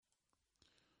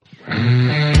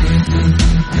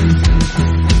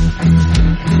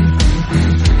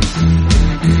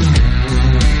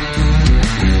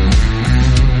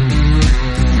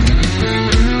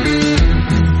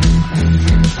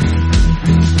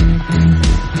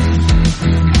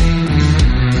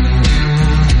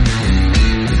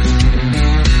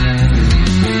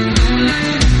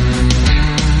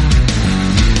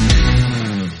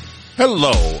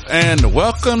Hello, and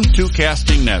welcome to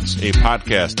Casting Nets, a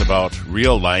podcast about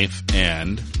real life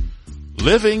and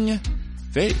living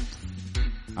faith.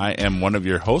 I am one of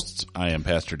your hosts. I am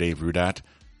Pastor Dave Rudott.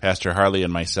 Pastor Harley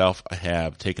and myself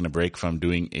have taken a break from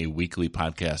doing a weekly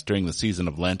podcast during the season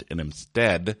of Lent and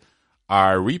instead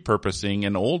are repurposing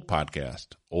an old podcast,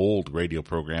 old radio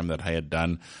program that I had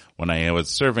done when I was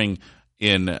serving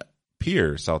in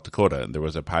Pierre, South Dakota. There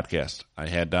was a podcast I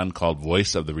had done called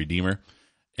Voice of the Redeemer.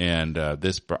 And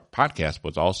this podcast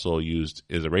was also used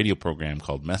as a radio program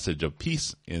called Message of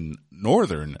Peace in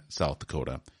northern South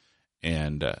Dakota.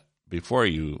 And before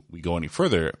we go any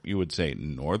further, you would say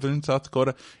northern South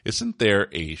Dakota. Isn't there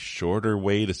a shorter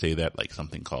way to say that, like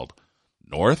something called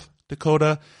North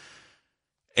Dakota?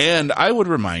 And I would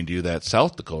remind you that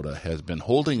South Dakota has been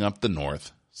holding up the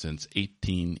North since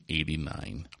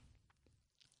 1889.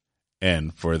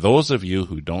 And for those of you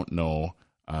who don't know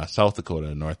South Dakota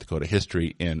and North Dakota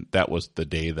history, and that was the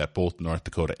day that both North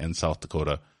Dakota and South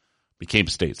Dakota became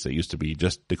states. They used to be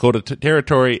just Dakota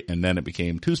territory, and then it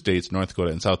became two states, North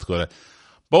Dakota and South Dakota,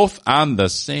 both on the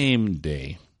same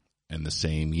day and the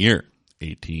same year,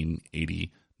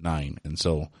 1889. And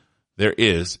so there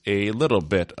is a little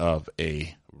bit of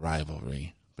a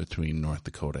rivalry between North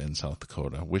Dakota and South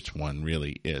Dakota. Which one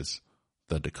really is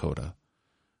the Dakota?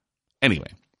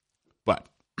 Anyway, but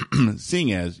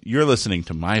seeing as you're listening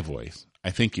to my voice,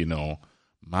 I think you know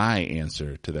my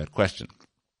answer to that question.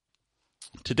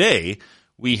 Today,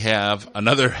 we have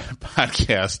another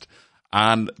podcast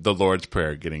on the Lord's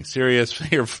Prayer. Getting serious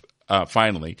here,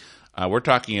 finally. We're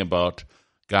talking about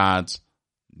God's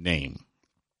name.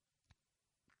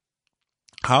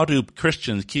 How do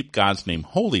Christians keep God's name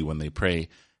holy when they pray,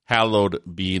 "Hallowed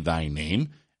be thy name"?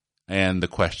 And the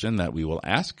question that we will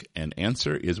ask and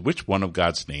answer is which one of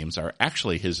God's names are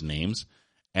actually his names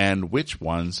and which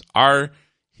ones are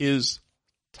his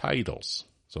titles.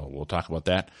 So we'll talk about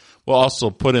that. We'll also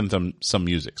put in some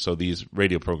music. So these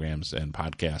radio programs and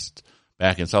podcasts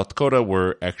back in South Dakota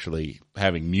were actually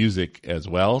having music as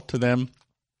well to them.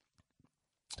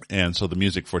 And so the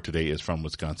music for today is from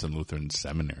Wisconsin Lutheran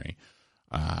Seminary,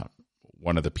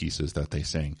 one of the pieces that they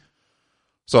sing.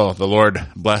 So the Lord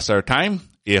bless our time.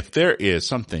 If there is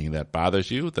something that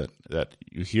bothers you, that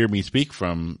you hear me speak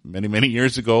from many, many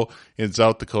years ago in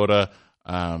South Dakota,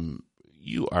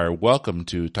 you are welcome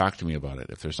to talk to me about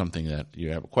it. If there's something that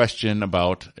you have a question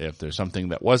about, if there's something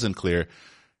that wasn't clear,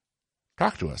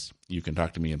 talk to us. You can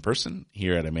talk to me in person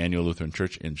here at Emmanuel Lutheran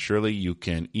Church in Shirley. You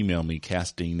can email me,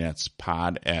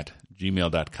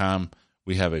 castingnetspod@gmail.com.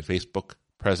 We have a Facebook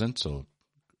presence, so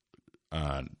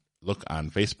look on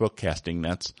Facebook, Casting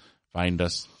Nets. Find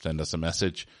us, send us a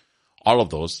message. All of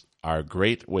those are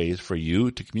great ways for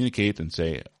you to communicate and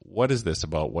say, what is this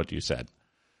about what you said?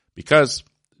 Because,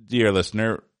 dear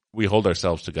listener, we hold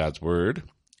ourselves to God's Word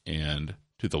and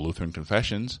to the Lutheran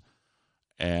confessions,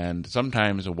 and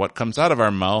sometimes what comes out of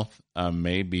our mouth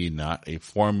may be not a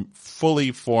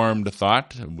fully formed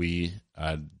thought. We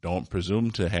don't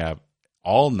presume to have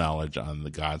all knowledge on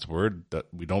the God's Word. That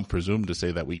we don't presume to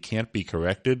say that we can't be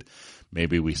corrected.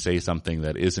 Maybe we say something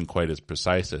that isn't quite as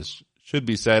precise as should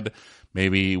be said.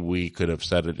 Maybe we could have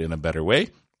said it in a better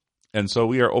way. And so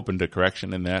we are open to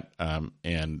correction in that,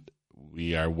 and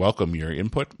we welcome your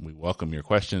input. We welcome your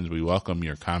questions. We welcome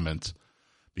your comments,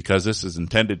 because this is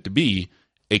intended to be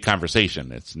a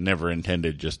conversation. It's never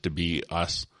intended just to be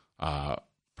us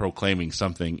proclaiming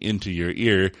something into your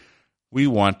ear. We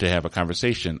want to have a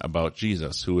conversation about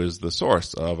Jesus, who is the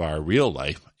source of our real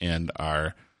life and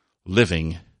our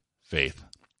living faith.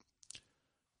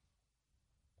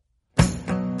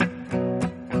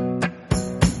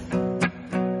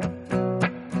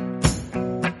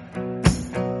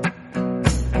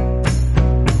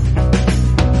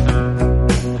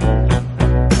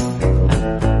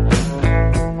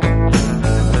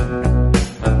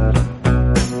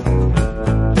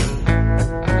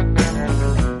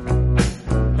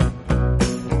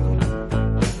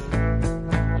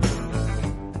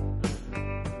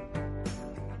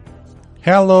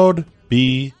 Hallowed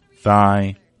be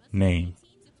thy name.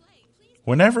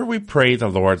 Whenever we pray the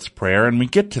Lord's Prayer and we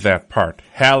get to that part,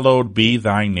 hallowed be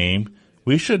thy name,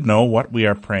 we should know what we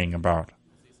are praying about.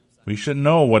 We should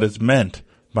know what is meant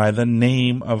by the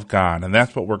name of God. And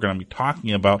that's what we're going to be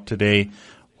talking about today.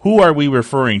 who are we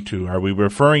referring to? Are we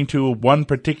referring to one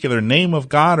particular name of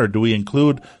God, or do we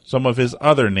include some of his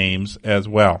other names as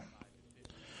well?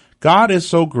 God is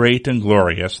so great and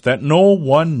glorious that no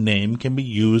one name can be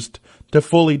used to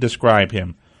fully describe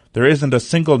him. There isn't a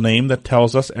single name that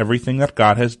tells us everything that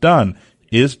God has done,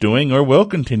 is doing, or will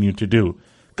continue to do.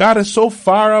 God is so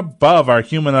far above our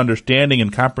human understanding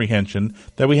and comprehension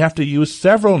that we have to use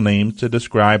several names to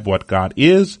describe what God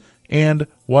is and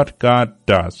what God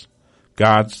does.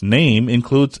 God's name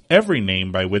includes every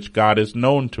name by which God is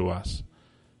known to us.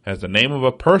 As the name of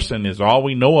a person is all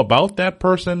we know about that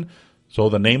person, so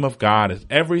the name of God is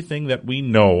everything that we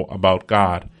know about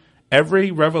God. Every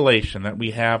revelation that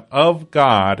we have of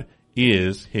God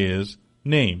is his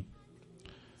name.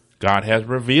 God has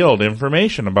revealed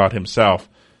information about himself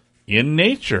in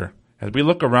nature. As we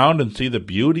look around and see the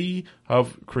beauty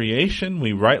of creation,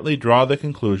 we rightly draw the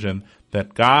conclusion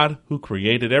that God, who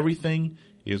created everything,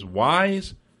 is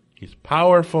wise, he's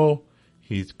powerful,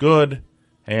 he's good,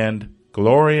 and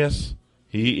glorious.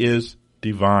 He is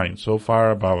divine, so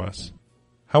far above us.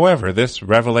 However, this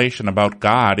revelation about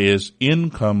God is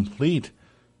incomplete.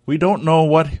 We don't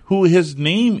know who his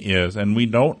name is, and we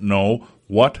don't know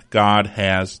what God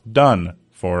has done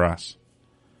for us.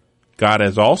 God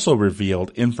has also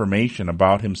revealed information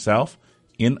about himself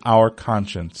in our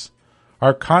conscience.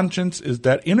 Our conscience is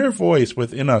that inner voice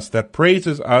within us that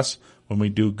praises us when we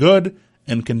do good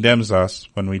and condemns us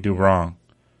when we do wrong.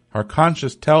 Our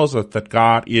conscience tells us that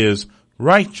God is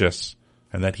righteous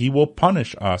and that he will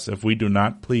punish us if we do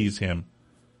not please him.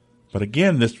 But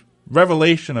again, this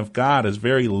revelation of God is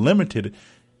very limited.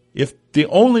 If the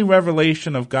only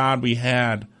revelation of God we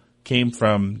had came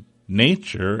from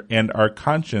nature and our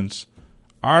conscience,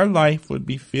 our life would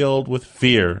be filled with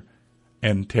fear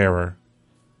and terror.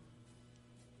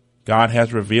 God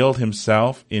has revealed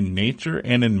himself in nature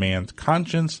and in man's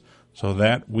conscience so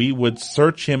that we would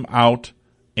search him out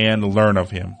and learn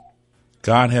of him.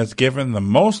 God has given the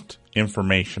most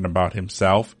information about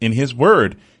himself in his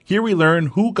word. Here we learn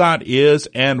who God is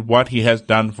and what he has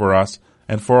done for us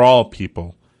and for all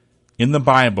people. In the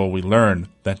Bible, we learn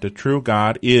that the true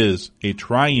God is a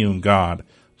triune God,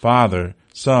 Father,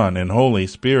 Son, and Holy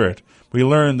Spirit. We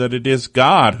learn that it is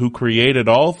God who created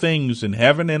all things in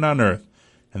heaven and on earth,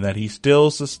 and that he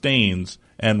still sustains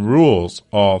and rules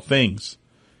all things.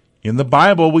 In the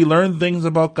Bible, we learn things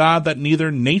about God that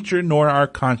neither nature nor our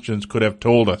conscience could have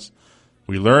told us.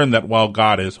 We learn that while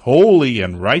God is holy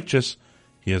and righteous,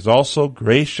 he is also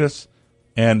gracious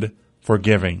and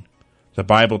forgiving. The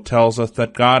Bible tells us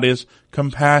that God is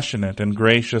compassionate and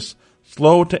gracious,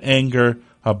 slow to anger,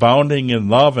 abounding in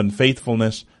love and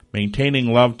faithfulness, maintaining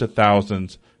love to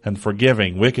thousands, and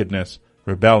forgiving wickedness,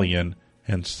 rebellion,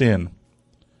 and sin.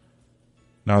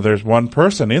 Now there's one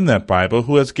person in that Bible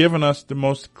who has given us the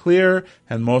most clear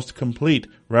and most complete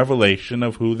revelation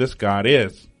of who this God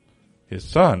is. His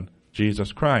Son,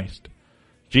 Jesus Christ.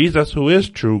 Jesus, who is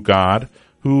true God,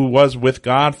 who was with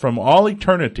God from all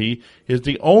eternity, is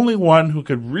the only one who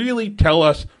could really tell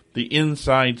us the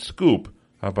inside scoop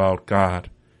about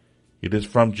God. It is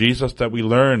from Jesus that we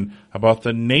learn about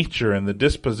the nature and the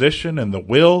disposition and the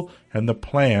will and the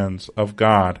plans of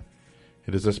God.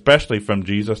 It is especially from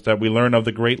Jesus that we learn of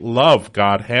the great love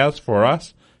God has for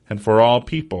us and for all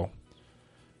people.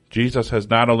 Jesus has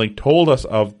not only told us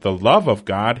of the love of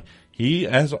God, he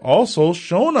has also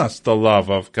shown us the love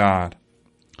of God.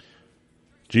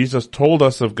 Jesus told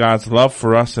us of God's love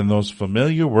for us in those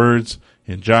familiar words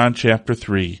in John chapter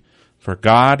 3. For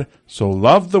God so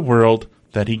loved the world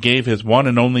that he gave his one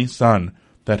and only Son,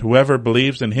 that whoever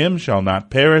believes in him shall not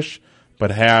perish,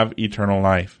 but have eternal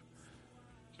life.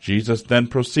 Jesus then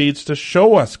proceeds to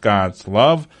show us God's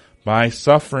love by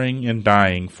suffering and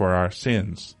dying for our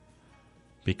sins.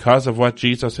 Because of what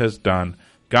Jesus has done,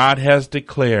 God has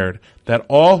declared that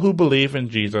all who believe in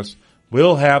Jesus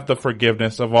will have the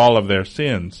forgiveness of all of their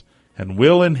sins and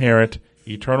will inherit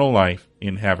eternal life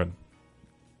in heaven.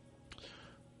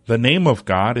 The name of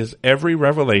God is every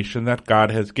revelation that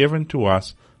God has given to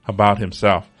us about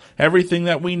himself. Everything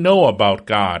that we know about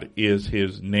God is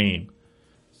his name.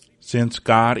 Since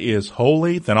God is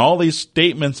holy, then all these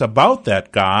statements about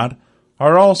that God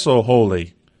are also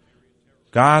holy.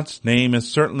 God's name is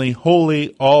certainly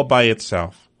holy all by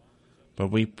itself, but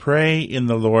we pray in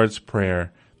the Lord's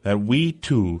Prayer that we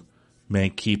too may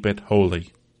keep it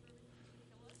holy.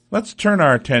 Let's turn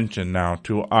our attention now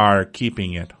to our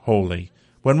keeping it holy.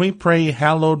 When we pray,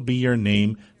 "Hallowed be your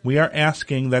name," we are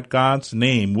asking that God's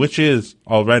name, which is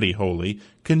already holy,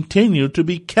 continue to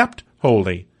be kept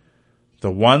holy.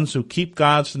 The ones who keep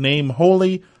God's name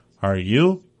holy are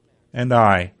you and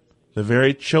I, the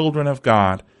very children of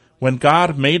God. When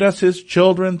God made us his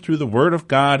children through the word of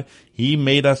God, he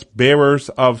made us bearers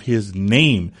of his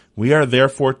name. We are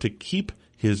therefore to keep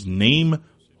his name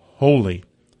holy.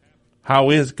 How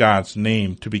is God's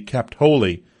name to be kept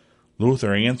holy?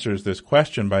 Luther answers this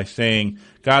question by saying,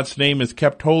 God's name is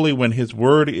kept holy when his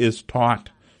word is taught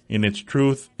in its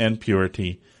truth and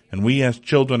purity, and we as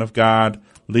children of God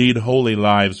lead holy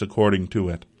lives according to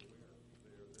it.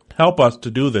 Help us to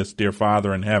do this, dear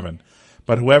Father in heaven.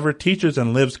 But whoever teaches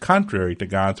and lives contrary to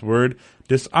God's word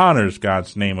dishonors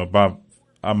God's name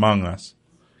among us.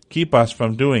 Keep us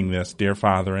from doing this, dear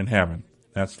Father in heaven.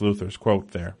 That's Luther's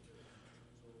quote there.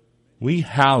 We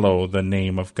hallow the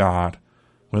name of God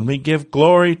when we give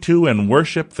glory to and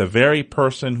worship the very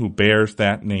person who bears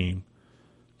that name.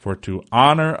 For to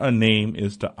honor a name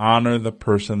is to honor the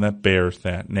person that bears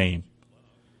that name.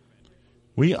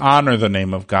 We honor the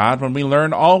name of God when we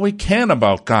learn all we can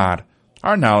about God.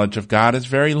 Our knowledge of God is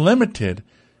very limited.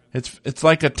 It's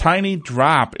like a tiny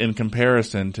drop in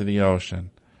comparison to the ocean.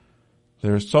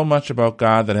 There is so much about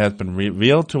God that has been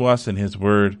revealed to us in his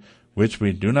word, which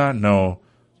we do not know,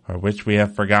 or which we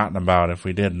have forgotten about if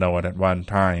we did know it at one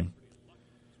time.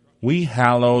 We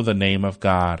hallow the name of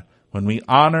God when we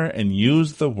honor and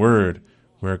use the word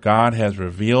where God has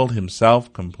revealed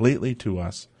himself completely to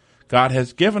us. God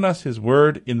has given us his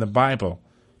word in the Bible.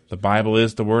 The Bible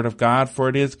is the word of God, for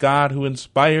it is God who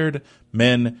inspired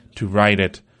men to write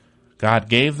it. God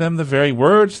gave them the very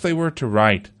words they were to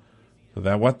write, so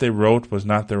that what they wrote was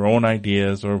not their own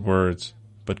ideas or words,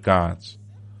 but God's.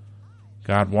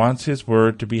 God wants his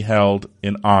word to be held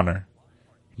in honor.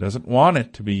 He doesn't want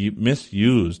it to be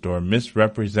misused or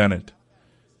misrepresented.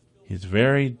 He's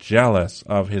very jealous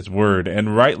of his word,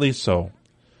 and rightly so.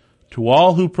 To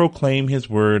all who proclaim his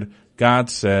word, God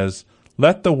says,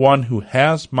 "Let the one who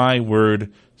has my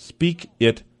word speak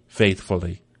it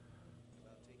faithfully."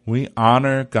 We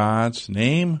honor God's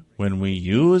name when we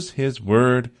use his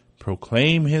word,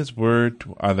 proclaim his word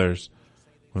to others,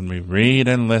 when we read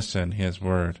and listen his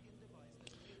word.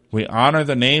 We honor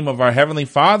the name of our Heavenly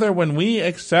Father when we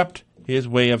accept his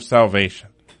way of salvation.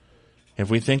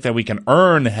 If we think that we can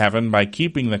earn heaven by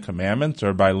keeping the commandments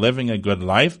or by living a good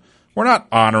life, we're not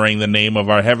honoring the name of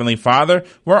our Heavenly Father.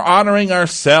 We're honoring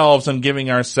ourselves and giving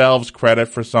ourselves credit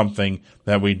for something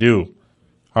that we do.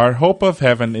 Our hope of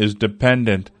heaven is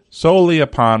dependent solely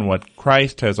upon what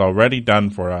Christ has already done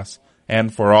for us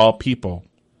and for all people.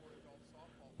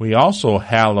 We also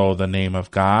hallow the name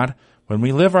of God when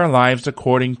we live our lives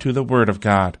according to the Word of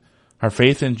God. Our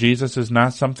faith in Jesus is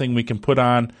not something we can put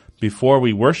on before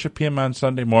we worship him on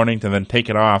Sunday morning and then take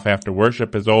it off after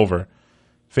worship is over.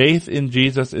 Faith in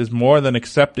Jesus is more than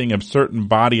accepting a certain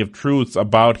body of truths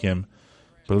about him.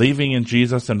 Believing in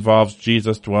Jesus involves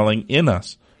Jesus dwelling in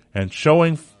us and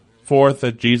showing forth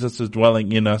that Jesus is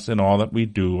dwelling in us in all that we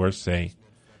do or say.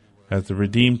 As the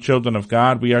redeemed children of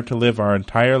God, we are to live our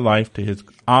entire life to his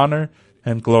honor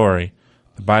and glory.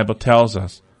 The Bible tells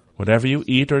us, whatever you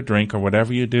eat or drink or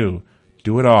whatever you do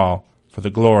it all for the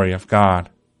glory of God.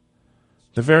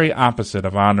 The very opposite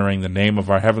of honoring the name of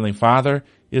our Heavenly Father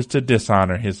is to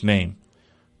dishonor his name.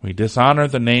 We dishonor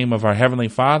the name of our Heavenly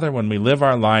Father when we live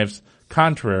our lives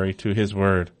contrary to his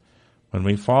word. When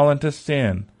we fall into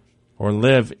sin or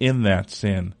live in that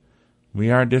sin, we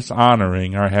are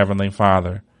dishonoring our Heavenly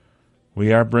Father.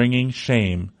 We are bringing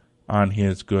shame on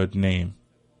his good name.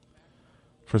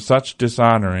 For such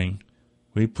dishonoring,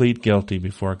 we plead guilty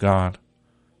before God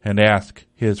and ask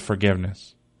his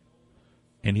forgiveness.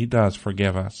 And he does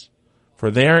forgive us.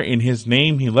 For there in his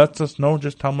name he lets us know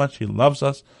just how much he loves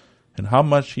us and how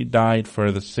much he died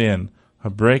for the sin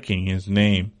of breaking his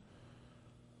name.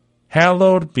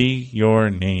 Hallowed be your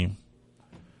name.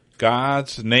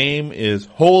 God's name is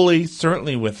holy,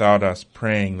 certainly without us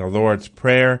praying the Lord's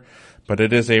Prayer, but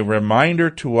it is a reminder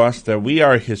to us that we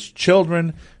are his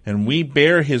children and we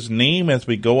bear his name as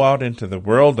we go out into the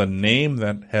world, a name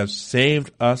that has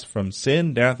saved us from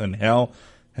sin, death, and hell.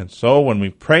 And so when we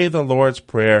pray the Lord's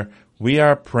Prayer, we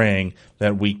are praying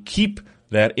that we keep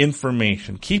that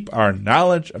information, keep our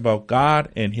knowledge about God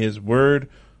and his word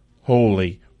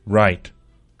holy, right,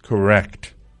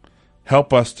 correct.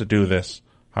 Help us to do this,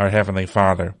 our Heavenly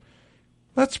Father.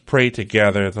 Let's pray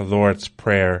together the Lord's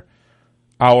Prayer.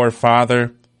 Our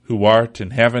Father, who art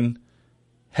in heaven,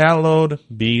 hallowed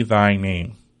be thy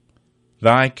name.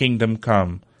 Thy kingdom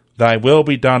come, thy will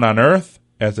be done on earth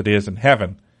as it is in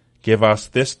heaven. Give us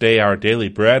this day our daily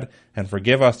bread, and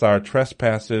forgive us our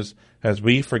trespasses, as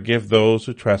we forgive those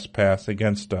who trespass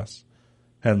against us.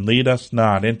 And lead us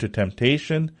not into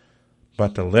temptation,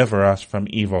 but deliver us from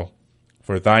evil.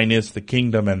 For thine is the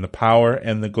kingdom and the power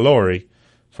and the glory,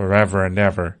 forever and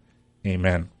ever.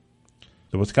 Amen.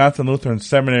 The Wisconsin Lutheran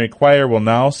Seminary Choir will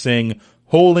now sing,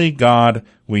 Holy God,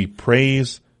 we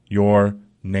praise your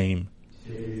name.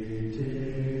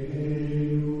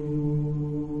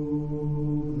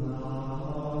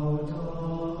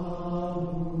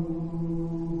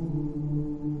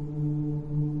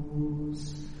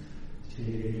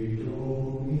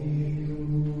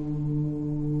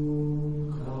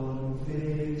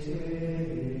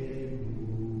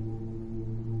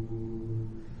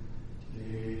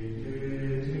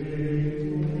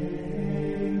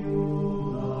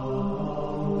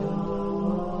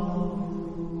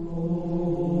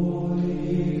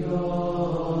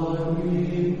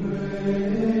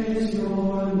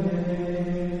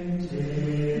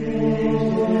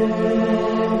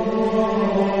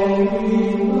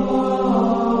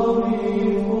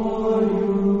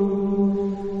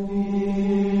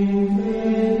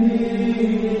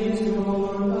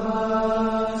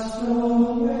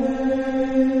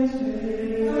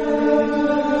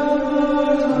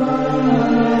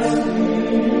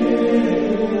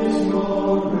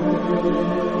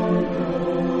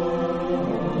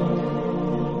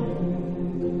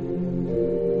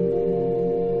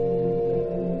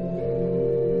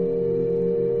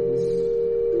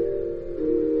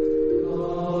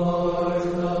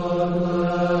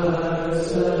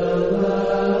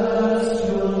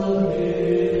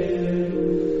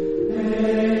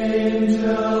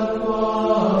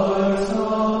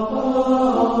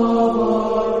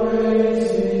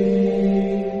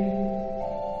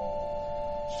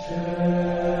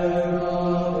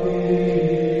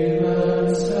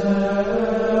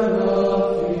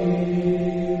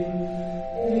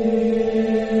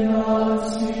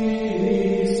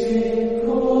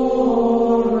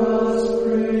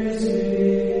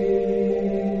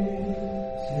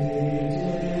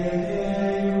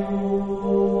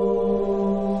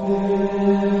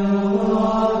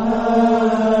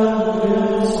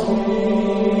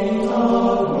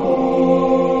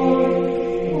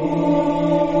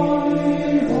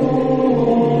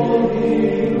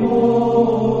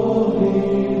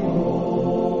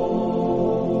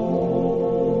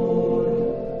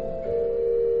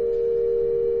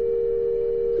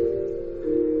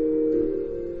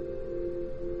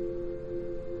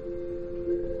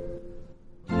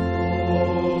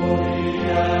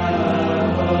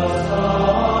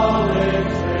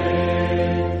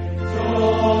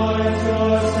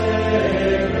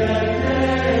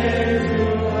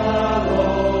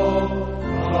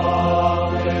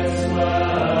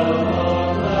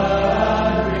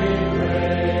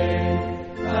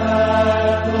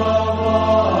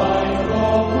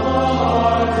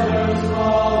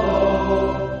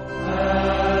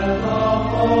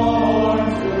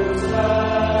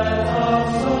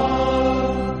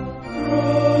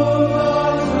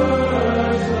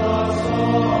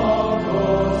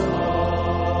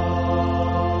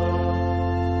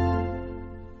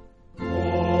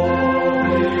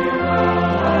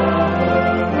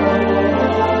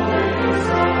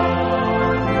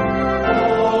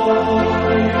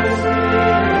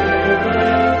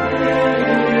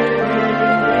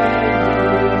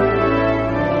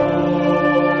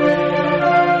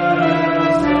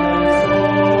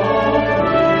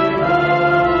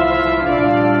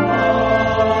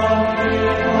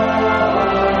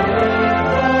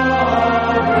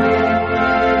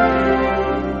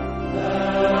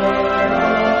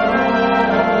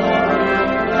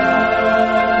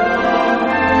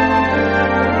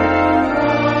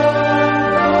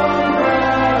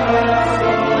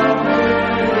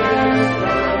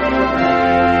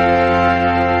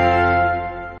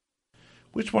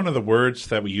 Which one of the words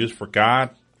that we use for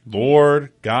God,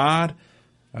 Lord, God,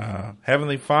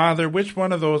 Heavenly Father, which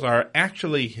one of those are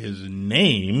actually His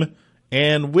name,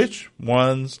 and which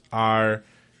ones are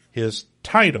His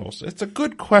titles? It's a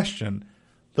good question.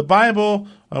 The Bible,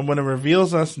 when it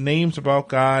reveals us names about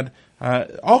God,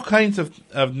 all kinds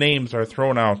of names are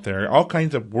thrown out there. All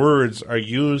kinds of words are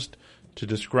used to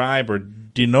describe or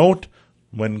denote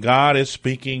when God is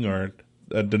speaking, or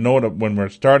denote when we're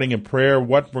starting in prayer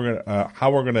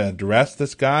how we're gonna address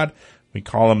this God. We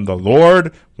call Him the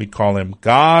Lord. We call Him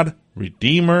God,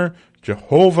 Redeemer,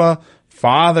 Jehovah,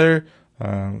 Father,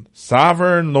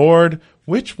 Sovereign Lord.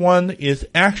 Which one is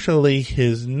actually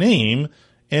His name,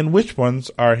 and which ones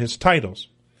are His titles?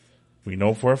 We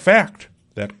know for a fact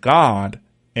that God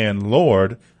and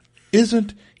Lord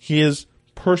isn't His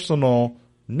personal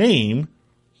name.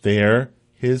 They're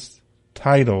His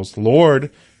titles. Lord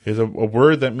is a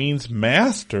word that means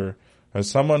master, or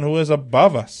someone who is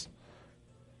above us.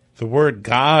 The word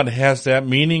God has that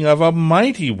meaning of a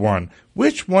mighty one.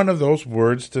 Which one of those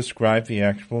words describe the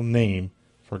actual name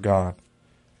for God?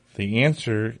 The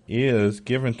answer is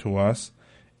given to us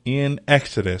in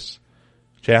Exodus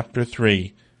chapter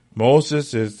 3.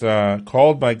 Moses is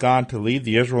called by God to lead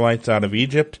the Israelites out of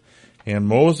Egypt. And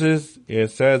Moses,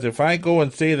 it says, if I go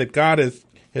and say that God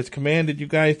has commanded you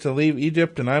guys to leave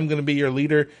Egypt and I'm going to be your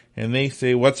leader, and they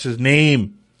say, what's his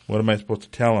name? What am I supposed to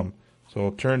tell him? So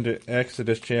I'll turn to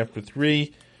Exodus chapter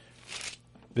 3,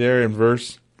 there in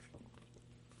verse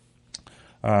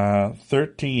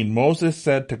 13. Moses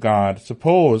said to God,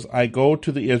 suppose I go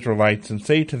to the Israelites and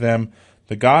say to them,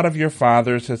 the God of your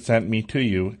fathers has sent me to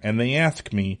you, and they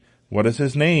ask me, what is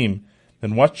his name?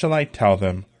 Then what shall I tell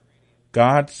them?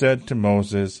 God said to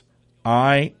Moses,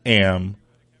 I am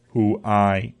who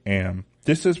I am.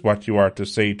 This is what you are to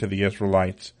say to the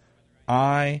Israelites.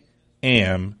 I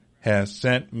am has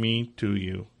sent me to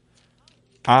you.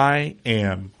 I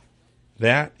am.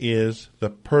 That is the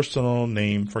personal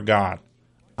name for God.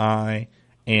 I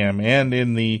am. And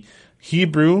in the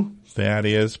Hebrew, that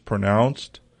is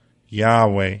pronounced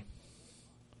Yahweh.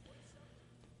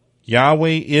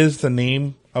 Yahweh is the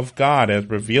name of God as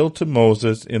revealed to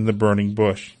Moses in the burning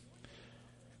bush.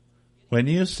 When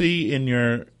you see in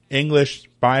your English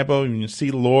Bible, when you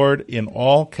see Lord in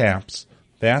all caps,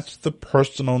 that's the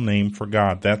personal name for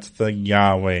God. That's the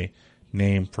Yahweh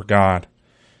name for God.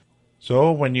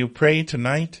 So when you pray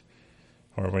tonight,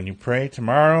 or when you pray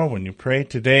tomorrow, when you pray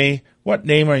today, what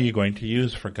name are you going to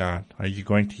use for God? Are you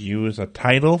going to use a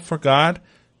title for God?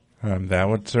 That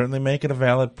would certainly make it a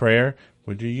valid prayer.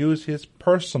 Would you use his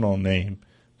personal name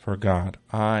for God?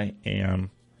 I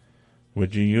am.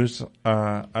 Would you use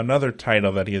another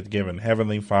title that he has given,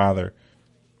 Heavenly Father?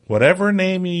 Whatever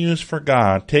name you use for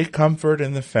God, take comfort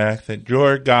in the fact that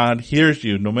your God hears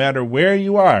you no matter where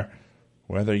you are.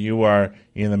 Whether you are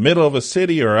in the middle of a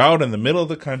city or out in the middle of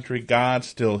the country, God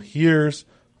still hears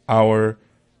our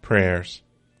prayers.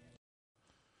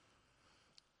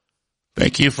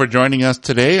 Thank you for joining us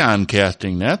today on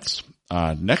Casting Nets.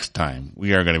 Next time,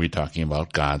 we are going to be talking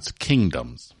about God's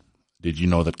kingdoms. Did you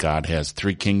know that God has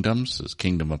 3 kingdoms? His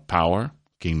kingdom of power,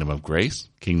 kingdom of grace,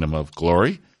 kingdom of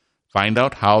glory. Find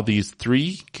out how these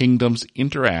 3 kingdoms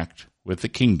interact with the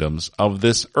kingdoms of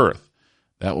this earth.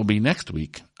 That will be next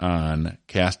week on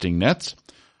Casting Nets.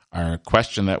 Our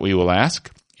question that we will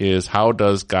ask is, how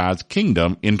does God's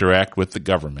kingdom interact with the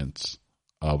governments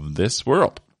of this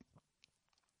world?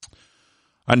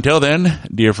 Until then,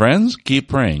 dear friends, keep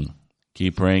praying.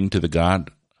 Keep praying to the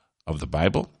God of the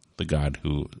Bible, the God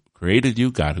who created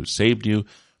you, God who saved you,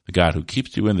 the God who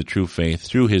keeps you in the true faith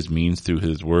through his means, through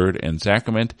his word and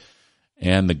sacrament,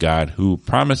 and the God who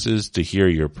promises to hear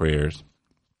your prayers.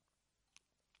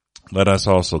 Let us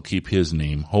also keep his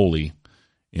name holy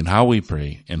in how we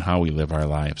pray and how we live our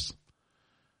lives.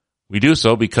 We do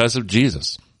so because of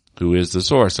Jesus, who is the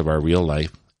source of our real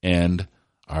life and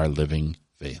our living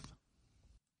faith.